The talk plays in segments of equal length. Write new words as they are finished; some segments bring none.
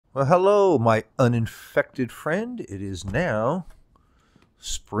Well, hello, my uninfected friend. It is now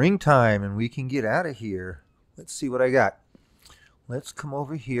springtime and we can get out of here. Let's see what I got. Let's come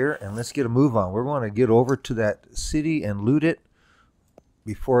over here and let's get a move on. We want to get over to that city and loot it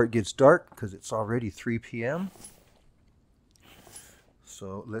before it gets dark because it's already 3 p.m.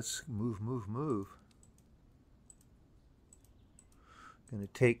 So let's move. Gonna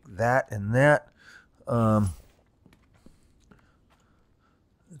take that and that. Um,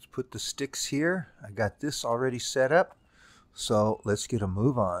 let's put the sticks here. I got this already set up. So let's get a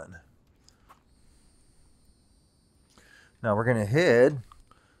move on. Now we're going to head,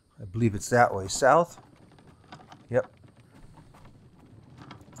 I believe it's that way, south. Yep.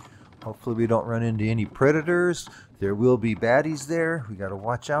 Hopefully we don't run into any predators. There will be baddies there we got to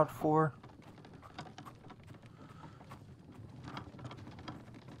watch out for.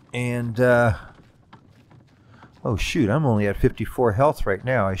 And, oh shoot, I'm only at 54 health right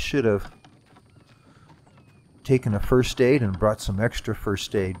now. I should have taken a first aid and brought some extra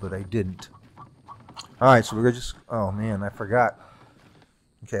first aid, but I didn't. Alright, so we're going to just, oh man, I forgot.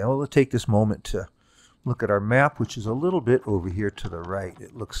 Okay, well, let's take this moment to look at our map, which is a little bit over here to the right,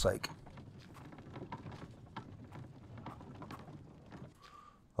 it looks like.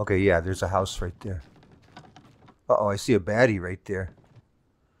 Okay, yeah, there's a house right there. Uh-oh, I see a baddie right there.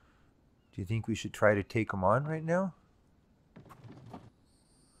 Do you think we should try to take him on right now?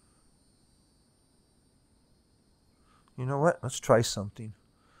 You know what? Let's try something.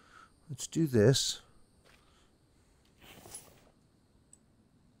 Let's do this.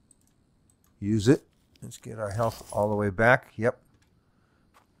 Use it. Let's get our health all the way back. Yep.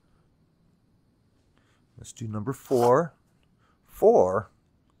 Let's do number 4. 4?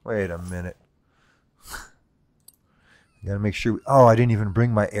 Wait a minute. I gotta make sure. Oh, I didn't even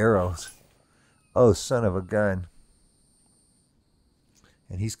bring my arrows. Oh, son of a gun.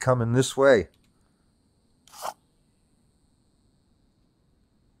 And he's coming this way.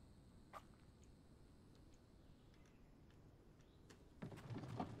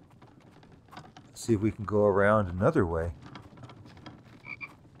 Let's see if we can go around another way.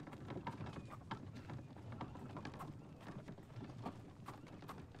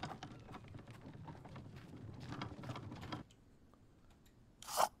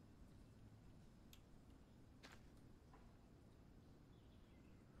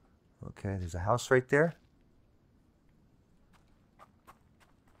 Okay, there's a house right there.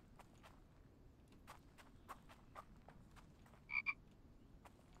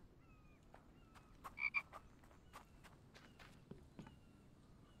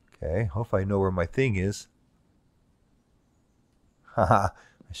 Okay, hope I know where my thing is. Haha,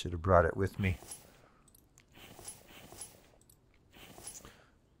 I should have brought it with me.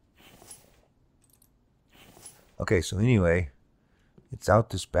 Okay, so anyway, it's out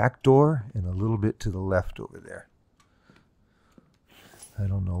this back door and a little bit to the left over there. I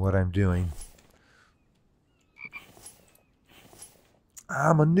don't know what I'm doing.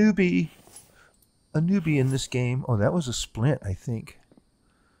 I'm a newbie. A newbie in this game. Oh, that was a splint, I think.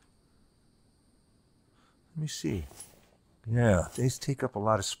 Let me see. Yeah, these take up a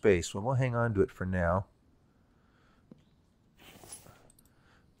lot of space. Well, we'll hang on to it for now.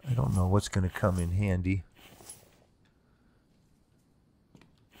 I don't know what's going to come in handy.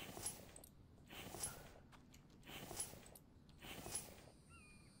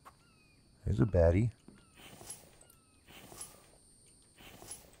 There's a baddie.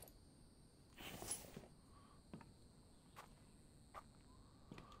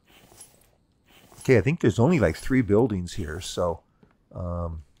 Okay, I think there's only like 3 buildings here, so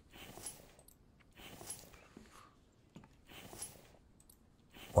wow.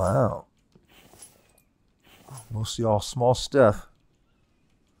 Mostly all small stuff.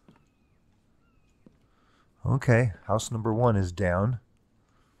 Okay, house number 1 is down.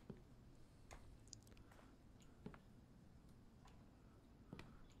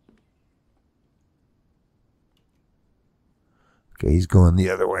 Okay, he's going the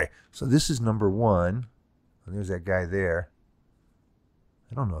other way. So this is number 1. And there's that guy there.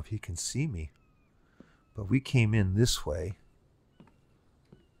 I don't know if he can see me. But we came in this way.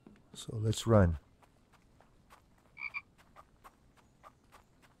 So let's run.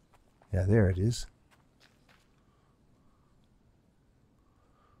 Yeah, there it is.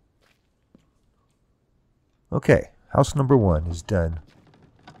 Okay, house number 1 is done.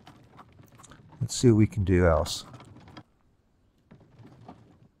 Let's see what we can do else.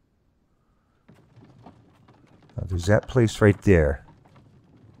 Now, there's that place right there.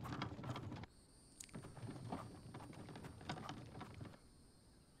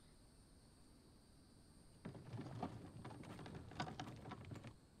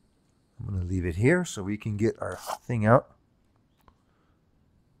 leave it here so we can get our thing out.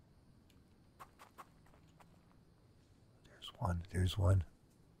 There's one. There's one.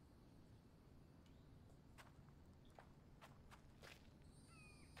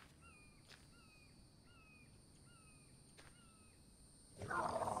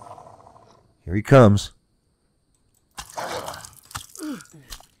 Here he comes.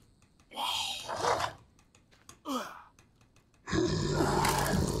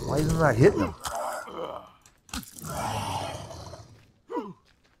 Why is he not hitting him?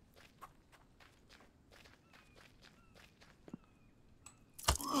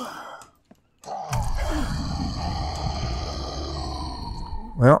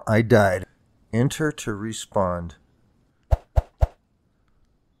 Well, I died. Enter to respond.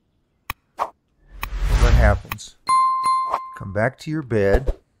 What happens? Come back to your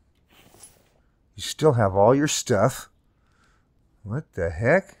bed. You still have all your stuff. What the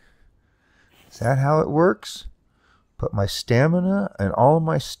heck? Is that how it works? But my stamina and all of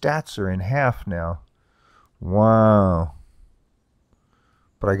my stats are in half now. Wow.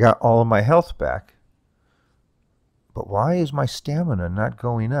 But I got all of my health back. But why is my stamina not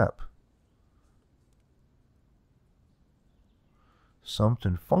going up?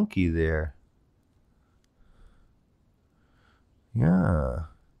 Something funky there. Yeah.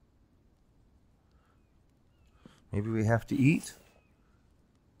 Maybe we have to eat?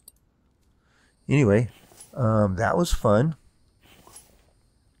 Anyway, that was fun.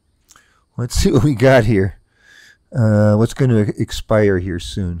 Let's see what we got here. What's going to expire here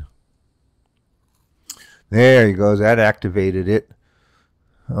soon? There he goes. That activated it.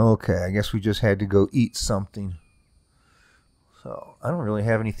 Okay, I guess we just had to go eat something. So, I don't really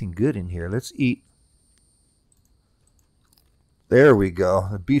have anything good in here. Let's eat. There we go.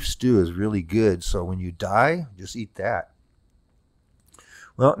 The beef stew is really good. So when you die, just eat that.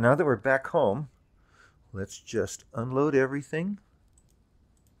 Well, now that we're back home, let's just unload everything.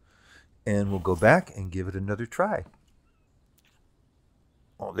 And we'll go back and give it another try.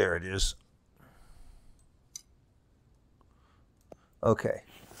 Oh, there it is. Okay.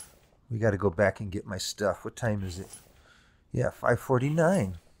 We got to go back and get my stuff. What time is it? Yeah,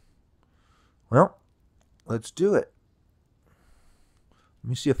 5:49. Well, let's do it. Let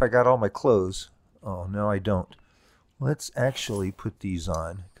me see if I got all my clothes. Oh, no, I don't. Let's actually put these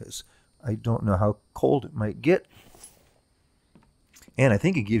on because I don't know how cold it might get. And I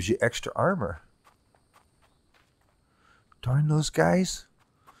think it gives you extra armor. Darn those guys.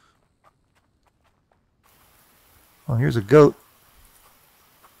 Oh, here's a goat.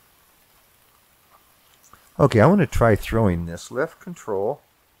 Okay, I want to try throwing this. Left control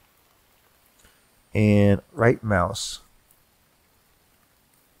and right mouse.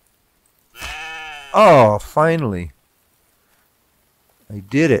 Oh, finally. I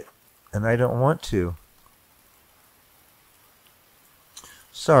did it, and I don't want to.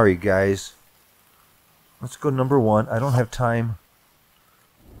 Sorry, guys. Let's go number 1. I don't have time.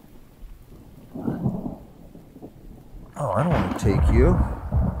 Oh, I don't want to take you.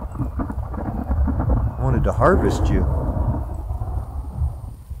 I wanted to harvest you.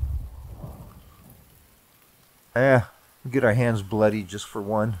 Get our hands bloody just for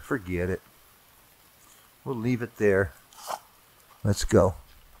one. Forget it. We'll leave it there. Let's go.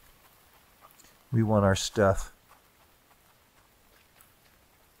 We want our stuff.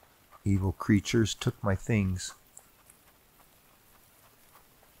 Evil creatures took my things.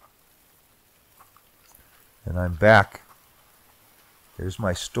 And I'm back. There's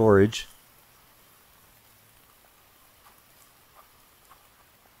my storage.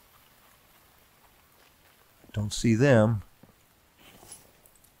 Don't see them.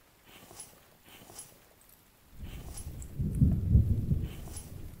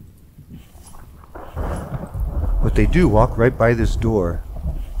 But they do walk right by this door.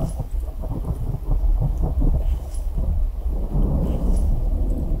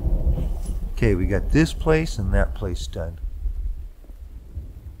 Okay, we got this place and that place done.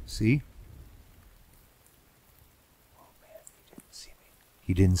 See? Oh man, he didn't see me.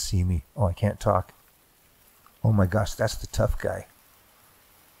 He didn't see me. Oh, I can't talk. Oh my gosh, that's the tough guy.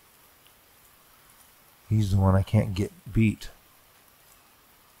 He's the one I can't get beat.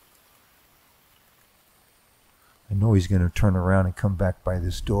 I know he's going to turn around and come back by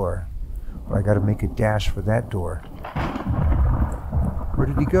this door. But I got to make a dash for that door. Where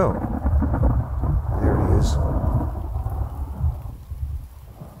did he go? There he is.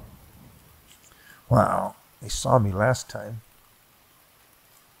 Wow, they saw me last time.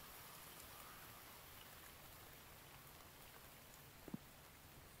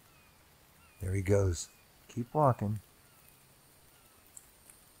 There he goes. Keep walking.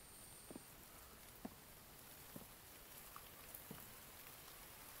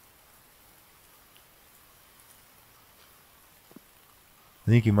 I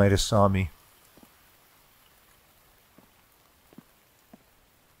think he might have saw me.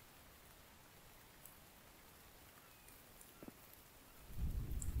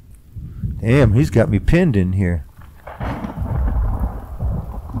 Damn, he's got me pinned in here.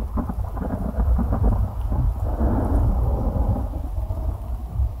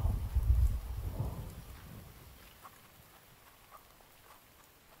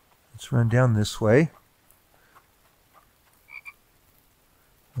 Let's run down this way.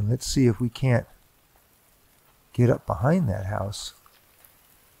 And let's see if we can't get up behind that house.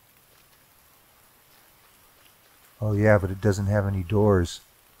 Oh yeah, but it doesn't have any doors.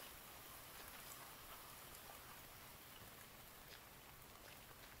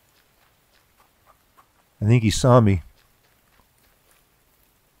 I think he saw me.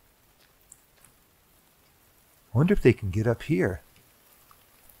 I wonder if they can get up here.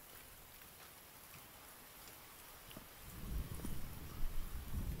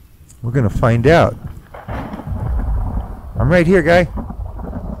 We're going to find out. I'm right here, guy.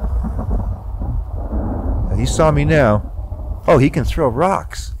 He saw me now. Oh, he can throw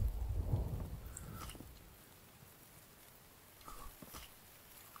rocks.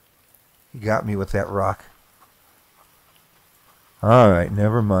 He got me with that rock. Alright,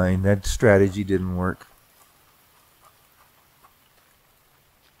 never mind. That strategy didn't work.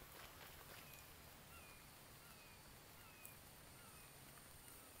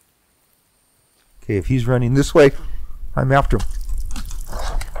 Okay, if he's running this way, I'm after him.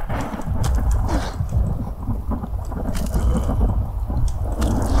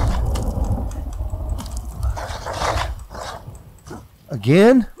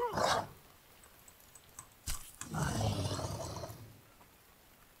 Again?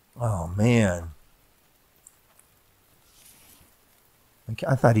 Oh, man.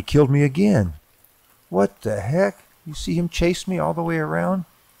 I thought he killed me again. What the heck? You see him chase me all the way around?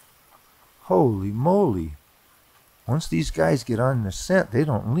 Holy moly. Once these guys get on the scent, they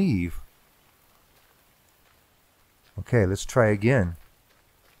don't leave. Okay, let's try again.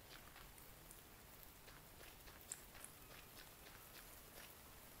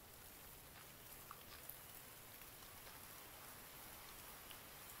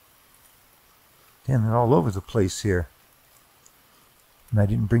 Damn, they're all over the place here. And I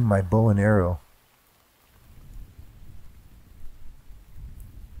didn't bring my bow and arrow.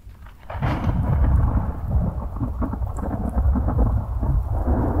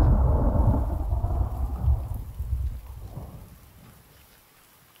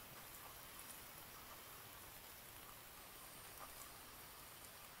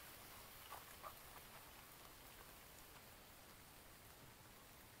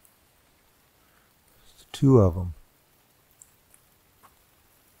 Two of them.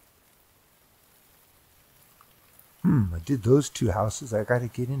 I did those two houses. I got to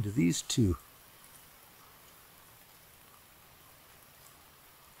get into these two.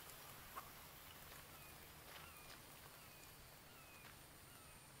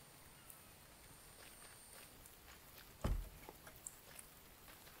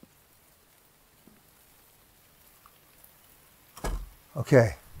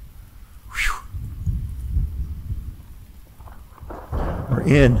 Okay. Whew. We're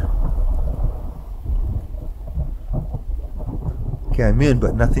in. Okay, I'm in,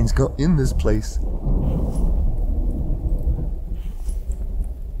 but nothing's in this place.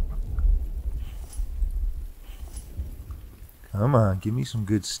 Come on, give me some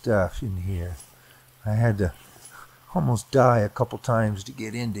good stuff in here. I had to almost die a couple times to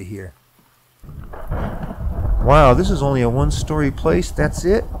get into here. Wow, this is only a one-story place. That's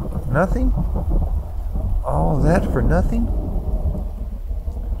it? Nothing? All that for nothing?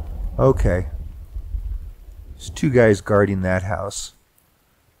 Okay. There's two guys guarding that house.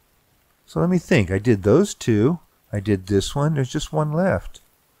 So let me think. I did those two. I did this one. There's just one left.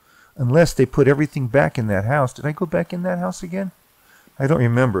 Unless they put everything back in that house. Did I go back in that house again? I don't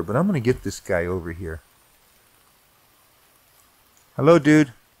remember, but I'm going to get this guy over here. Hello,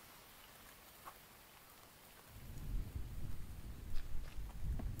 dude.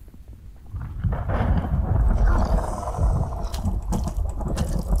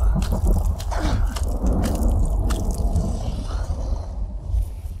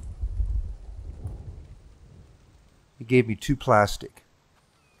 He gave me 2 plastic.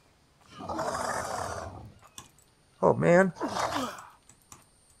 Oh, man.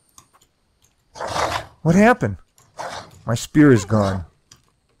 What happened? My spear is gone.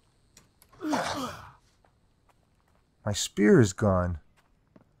 My spear is gone.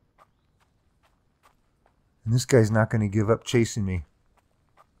 And this guy's not going to give up chasing me.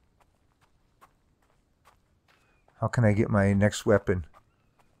 How can I get my next weapon?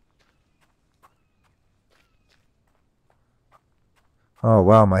 Oh,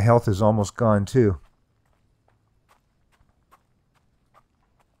 wow, my health is almost gone, too.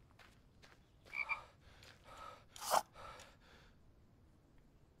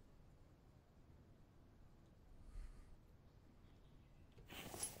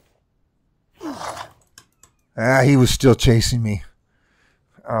 Ah, he was still chasing me.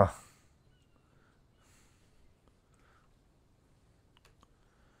 Oh.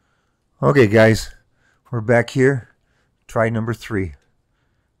 Okay, guys, we're back here. Try number 3.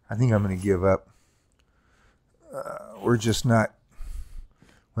 I think I'm going to give up. We're just not.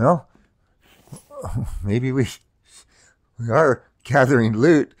 Well, maybe we are gathering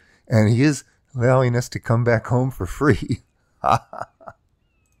loot, and he is allowing us to come back home for free.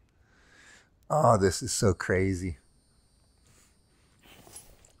 Oh, this is so crazy.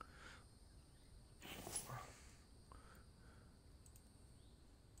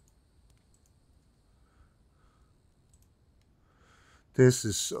 This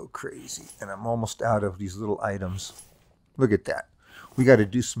is so crazy, and I'm almost out of these little items. Look at that. We got to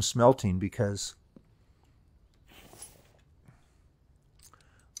do some smelting because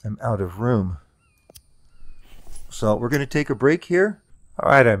I'm out of room. So we're going to take a break here. All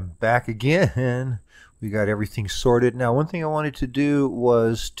right, I'm back again. We got everything sorted. Now, one thing I wanted to do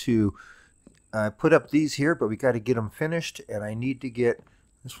was to put up these here, but we got to get them finished, and I need to get,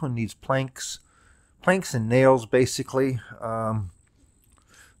 this one needs planks and nails, basically.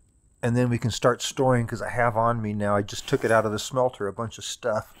 And then we can start storing, because I have on me now, I just took it out of the smelter, a bunch of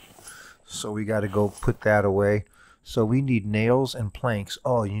stuff. So we got to go put that away. So we need nails and planks.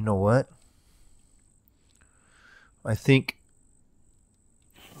 Oh, you know what? I think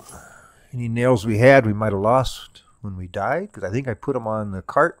any nails we had, we might have lost when we died, because I think I put them on the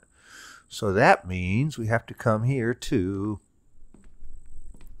cart. So that means we have to come here to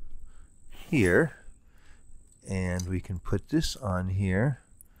here, and we can put this on here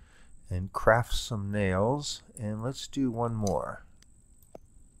and craft some nails, and let's do one more.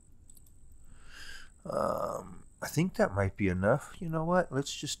 I think that might be enough. You know what?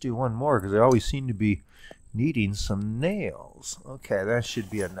 Let's just do one more, because I always seem to be needing some nails. Okay, that should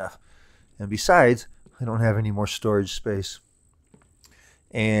be enough. And besides, I don't have any more storage space.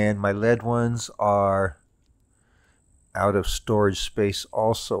 And my lead ones are out of storage space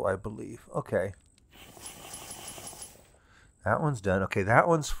also, I believe. Okay. That one's done. Okay, that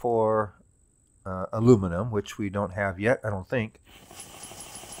one's for aluminum, which we don't have yet, I don't think.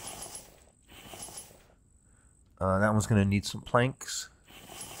 That one's going to need some planks.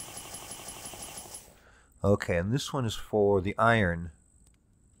 Okay, and this one is for the iron.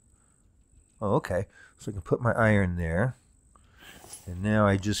 Oh, okay. So I can put my iron there. And now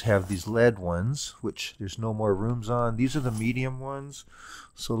I just have these lead ones, which there's no more rooms on. These are the medium ones.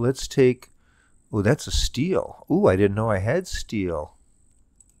 So let's take... Oh, that's a steel. Oh, I didn't know I had steel.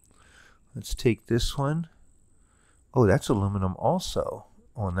 Let's take this one. Oh, that's aluminum also.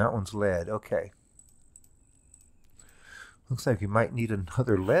 Oh, and that one's lead. Okay. Looks like we might need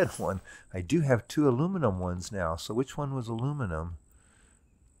another lead one. I do have 2 aluminum ones now. So which one was aluminum?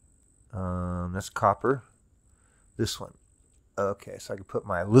 That's copper. This one. Okay, so I can put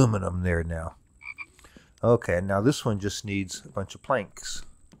my aluminum there now. Okay, now this one just needs a bunch of planks.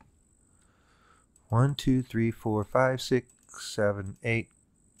 1, 2, 3, 4, 5, 6, 7, 8,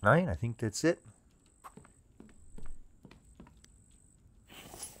 9. I think that's it.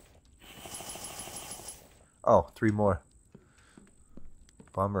 Oh, 3 more.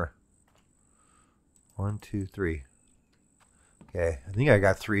 Bummer. 1, 2, 3. Okay, I think I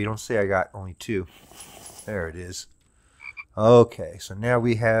got 3. Don't say I got only 2. There it is. Okay, so now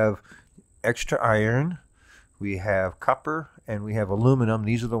we have extra iron, we have copper, and we have aluminum.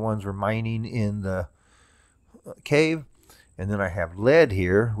 These are the ones we're mining in the cave. And then I have lead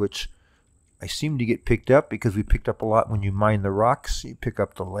here, which I seem to get picked up because we picked up a lot when you mine the rocks. You pick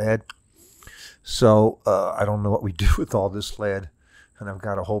up the lead. So I don't know what we do with all this lead. And I've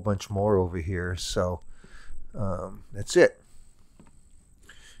got a whole bunch more over here. So that's it.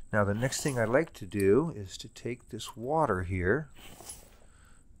 Now the next thing I'd like to do is to take this water here.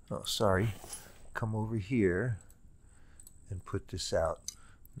 Oh, sorry. Come over here and put this out.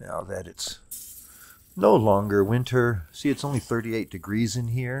 Now that it's no longer winter. See, it's only 38 degrees in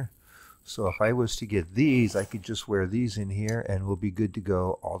here. So if I was to get these, I could just wear these in here and we'll be good to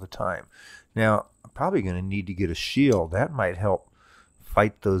go all the time. Now, I'm probably going to need to get a shield. That might help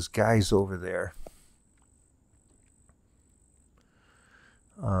fight those guys over there.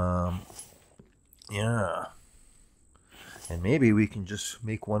 Yeah. And maybe we can just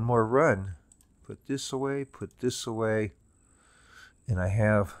make one more run. Put this away, and I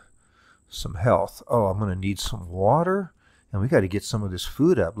have some health. Oh, I'm going to need some water, And we got to get some of this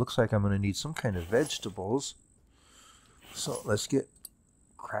food up. Looks like I'm going to need some kind of vegetables. So let's get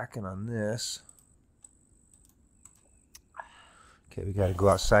cracking on this. Okay, we got to go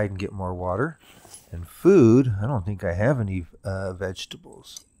outside and get more water. And food, I don't think I have any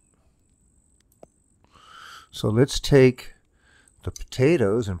vegetables. So let's take the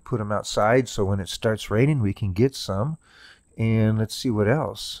potatoes and put them outside so when it starts raining we can get some. And let's see what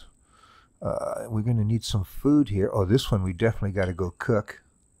else. We're going to need some food here. Oh, this one we definitely got to go cook.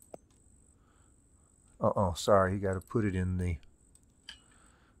 Uh-oh, sorry, you got to put it in the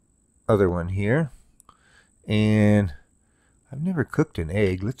other one here. And I've never cooked an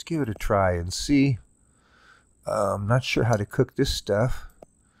egg. Let's give it a try and see. I'm not sure how to cook this stuff.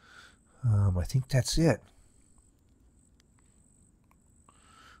 I think that's it.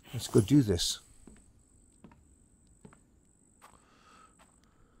 Let's go do this.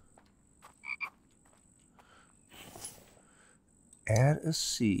 Add a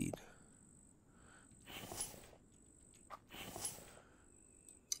seed.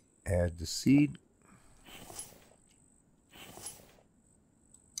 Add the seed.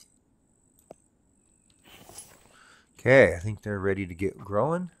 Okay, I think they're ready to get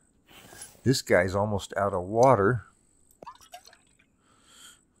growing. This guy's almost out of water.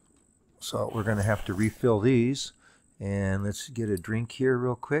 So we're going to have to refill these. And let's get a drink here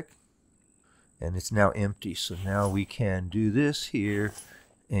real quick. And it's now empty. So now we can do this here.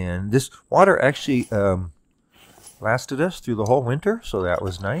 And this water actually lasted us through the whole winter. So that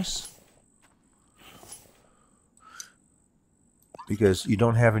was nice. Because you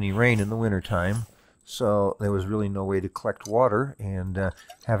don't have any rain in the wintertime. So there was really no way to collect water, and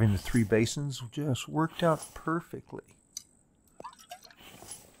having the 3 basins just worked out perfectly.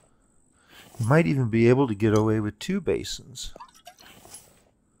 You might even be able to get away with 2 basins.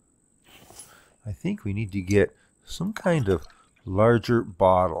 I think we need to get some kind of larger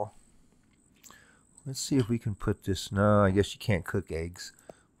bottle. Let's see if we can put this. No, I guess you can't cook eggs,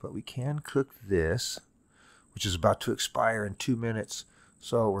 but we can cook this, which is about to expire in 2 minutes.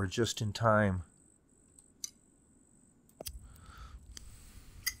 So we're just in time.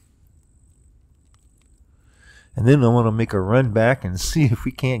 And then I want to make a run back and see if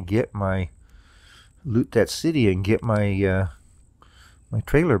we can't get loot that city and get my my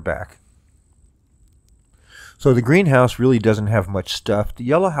trailer back. So the greenhouse really doesn't have much stuff. The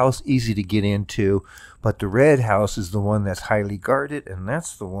yellow house easy to get into, but the red house is the one that's highly guarded, and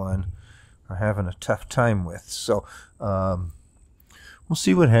that's the one we're having a tough time with. So we'll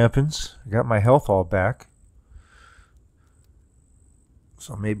see what happens. I got my health all back.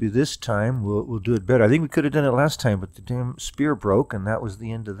 So maybe this time we'll do it better. I think we could have done it last time, but the damn spear broke, and that was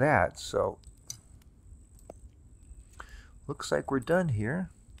the end of that. So looks like we're done here.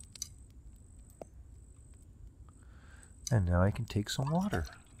 And now I can take some water.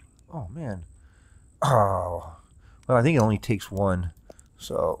 Oh, man. Oh. Well, I think it only takes 1,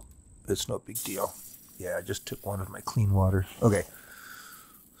 so it's no big deal. Yeah, I just took 1 of my clean water. Okay.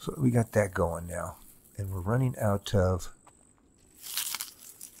 So we got that going now. And we're running out of...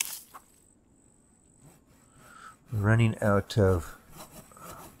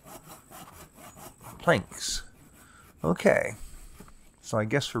 planks. Okay. So I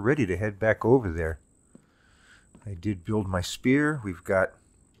guess we're ready to head back over there. I did build my spear. We've got...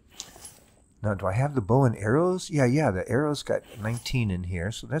 Now, do I have the bow and arrows? Yeah, the arrows got 19 in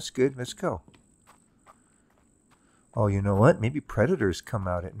here, so that's good. Let's go. Oh, you know what? Maybe predators come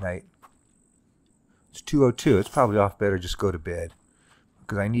out at night. It's 2:02. It's probably off better just go to bed.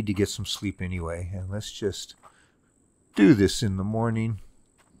 Because I need to get some sleep anyway. And let's just do this in the morning.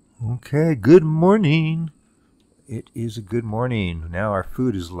 Okay, good morning. It is a good morning. Now our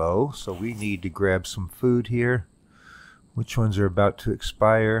food is low, so we need to grab some food here. Which ones are about to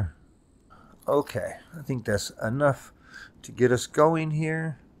expire? Okay, I think that's enough to get us going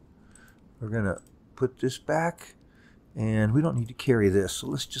here. We're going to put this back, and we don't need to carry this, so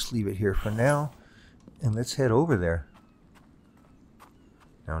let's just leave it here for now, and let's head over there.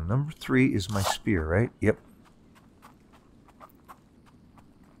 Now, number 3 is my spear, right? Yep.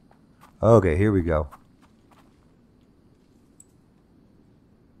 Okay, here we go.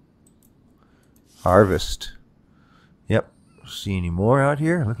 Harvest. Yep. See any more out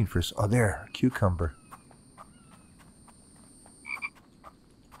here? Looking for... Oh, there. A cucumber.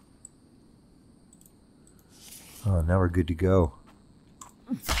 Oh, now we're good to go.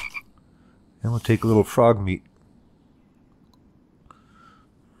 And we'll take a little frog meat.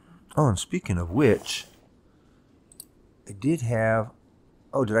 Oh, and speaking of which, I did have...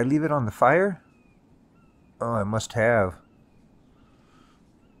 Oh, did I leave it on the fire? Oh, I must have.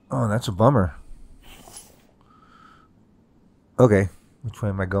 Oh, that's a bummer. Okay, which way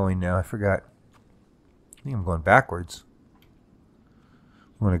am I going now? I forgot. I think I'm going backwards.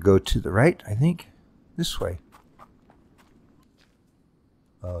 I want to go to the right, I think. This way.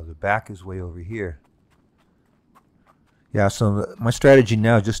 Oh, the back is way over here. Yeah, so my strategy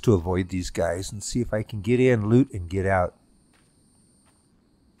now is just to avoid these guys and see if I can get in, loot, and get out.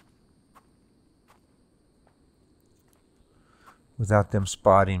 Without them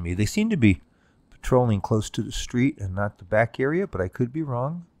spotting me. They seem to be patrolling close to the street and not the back area, but I could be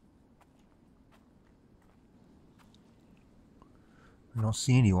wrong. I don't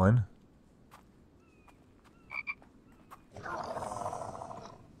see anyone.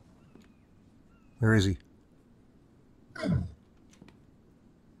 Where is he?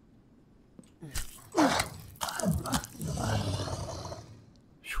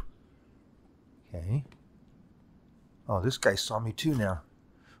 Okay. Oh, this guy saw me too now.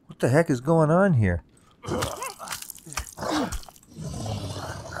 What the heck is going on here?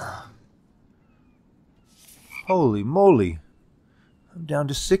 Holy moly. I'm down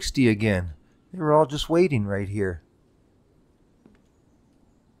to 60 again. They were all just waiting right here.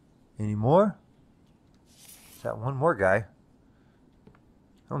 Any more? Is that one more guy?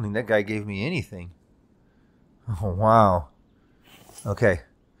 I don't think that guy gave me anything. Oh, wow. Okay.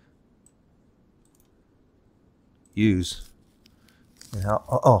 Use. And how,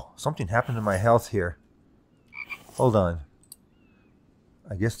 oh, something happened to my health here. Hold on.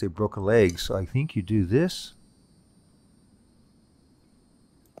 I guess they broke a leg, so I think you do this.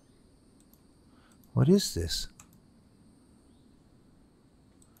 What is this?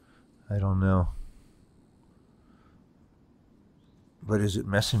 I don't know. But is it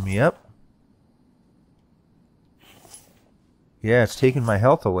messing me up? Yeah, it's taking my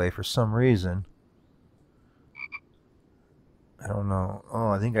health away for some reason. I don't know. Oh,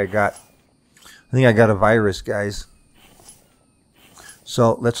 I think I got a virus, guys.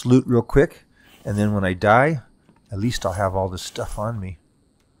 So let's loot real quick, and then when I die, at least I'll have all this stuff on me.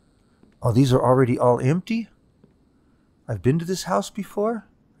 Oh, these are already all empty? I've been to this house before?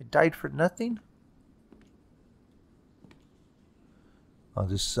 I died for nothing? Oh,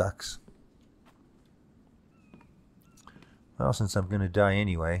 this sucks. Well, since I'm going to die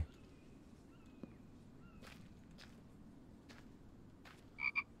anyway.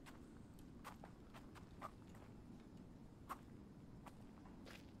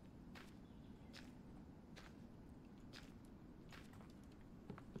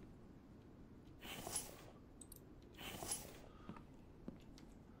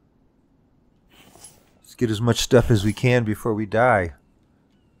 Let's get as much stuff as we can before we die.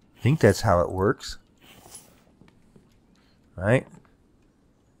 I think that's how it works. Right?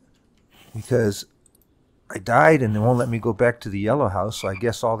 Because I died and they won't let me go back to the yellow house, so I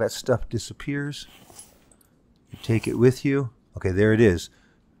guess all that stuff disappears. You take it with you. Okay, there it is.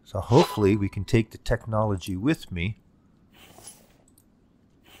 So hopefully we can take the technology with me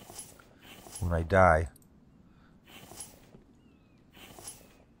when I die.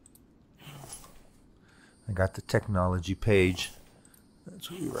 I got the technology page. That's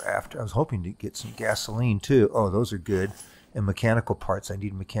what we were after. I was hoping to get some gasoline too. Oh, those are good. And mechanical parts. I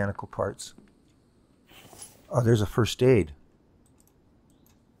need mechanical parts. Oh, there's a first aid.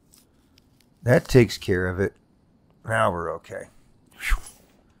 That takes care of it. Now we're okay. Whew.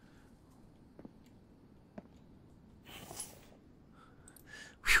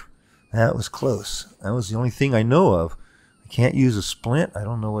 Whew. That was close. That was the only thing I know of. I can't use a splint. I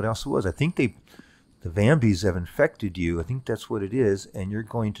don't know what else it was. I think the Vambies have infected you. I think that's what it is. And you're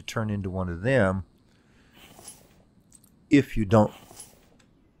going to turn into one of them if you don't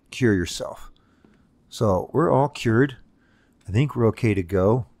cure yourself. So we're all cured. I think we're okay to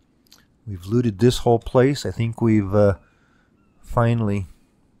go. We've looted this whole place. I think we've finally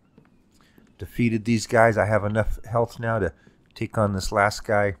defeated these guys. I have enough health now to take on this last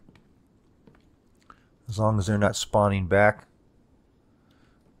guy. As long as they're not spawning back.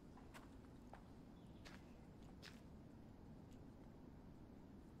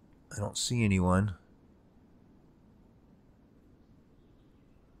 I don't see anyone.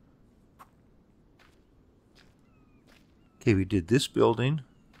 Okay, we did this building.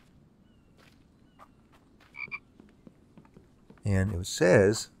 And it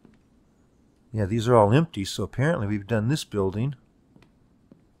says, yeah, these are all empty, so apparently we've done this building.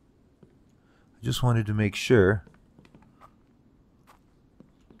 I just wanted to make sure.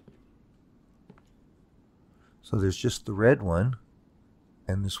 So there's just the red one,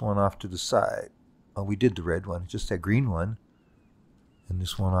 and this one off to the side. Oh, we did the red one, just that green one, and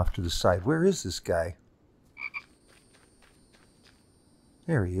this one off to the side. Where is this guy?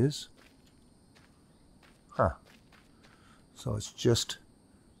 There he is. Huh. So it's just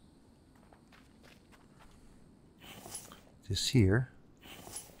this here.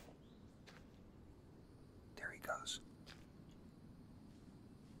 There he goes.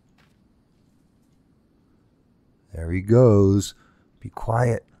 There he goes. Be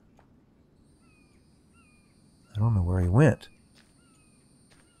quiet. I don't know where he went.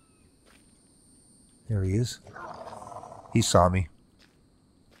 There he is. He saw me.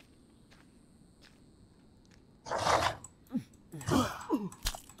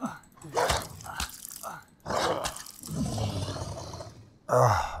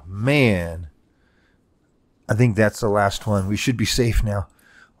 Oh, man. I think that's the last one. We should be safe now.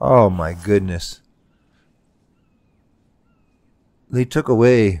 Oh, my goodness. They took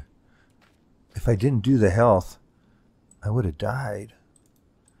away. If I didn't do the health, I would have died.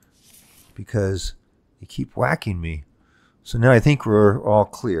 Because they keep whacking me. So now I think we're all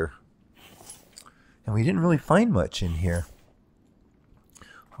clear. And we didn't really find much in here.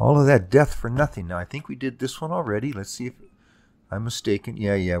 All of that death for nothing. Now I think we did this one already. Let's see if I'm mistaken.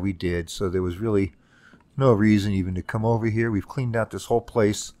 Yeah, we did. So there was really no reason even to come over here. We've cleaned out this whole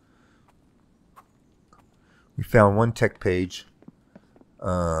place. We found one tech page.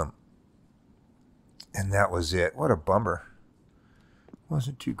 And that was it. What a bummer.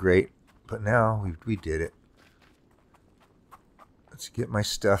 Wasn't too great. But now we did it. Let's get my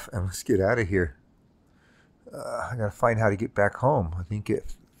stuff and let's get out of here. I gotta find how to get back home. I think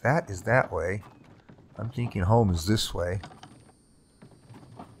if that is that way, I'm thinking home is this way.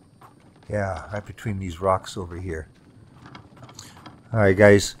 Yeah, right between these rocks over here. Alright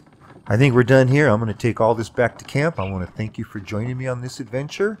guys, I think we're done here. I'm going to take all this back to camp. I want to thank you for joining me on this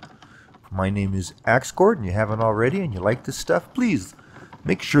adventure. My name is AxeGord, and you haven't already and you like this stuff, please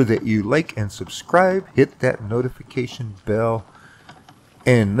make sure that you like and subscribe. Hit that notification bell.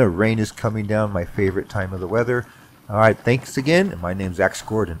 And the rain is coming down, my favorite time of the weather. Alright, thanks again. My name's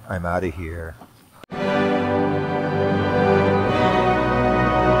AxeGord, and I'm out of here.